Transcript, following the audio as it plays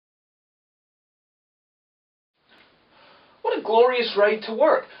a glorious ride to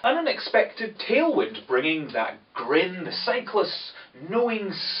work, an unexpected tailwind bringing that grin, the cyclist's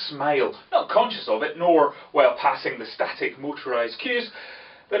knowing smile, not conscious of it, nor while passing the static motorised queues,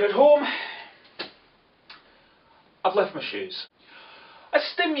 that at home I've left my shoes. A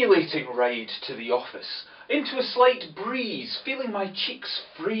stimulating ride to the office, into a slight breeze, feeling my cheeks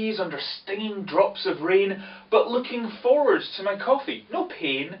freeze under stinging drops of rain, but looking forward to my coffee. No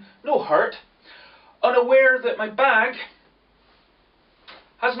pain, no hurt. Unaware that my bag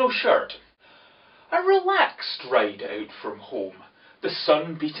has no shirt. A relaxed ride out from home, the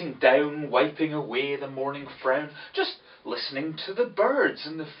sun beating down, wiping away the morning frown, just listening to the birds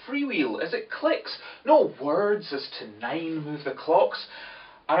and the freewheel as it clicks. No words as to 9 move the clocks,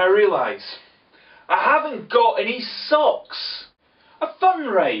 and I realise I haven't got any socks. A fun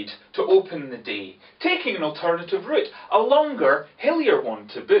ride to open the day, taking an alternative route, a longer, hillier one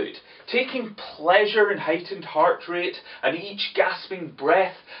to boot, taking pleasure in heightened heart rate and each gasping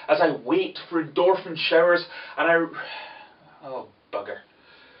breath as I wait for endorphin showers, and oh bugger,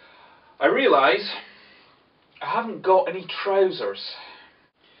 I realise I haven't got any trousers.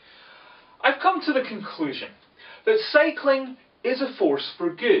 I've come to the conclusion that cycling is a force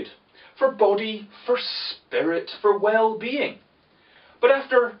for good, for body, for spirit, for well-being. But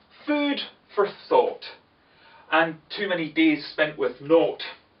after food for thought, and too many days spent with naught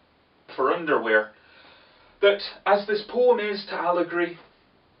for underwear, that as this poem is to allegory,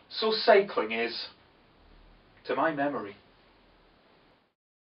 so cycling is to my memory.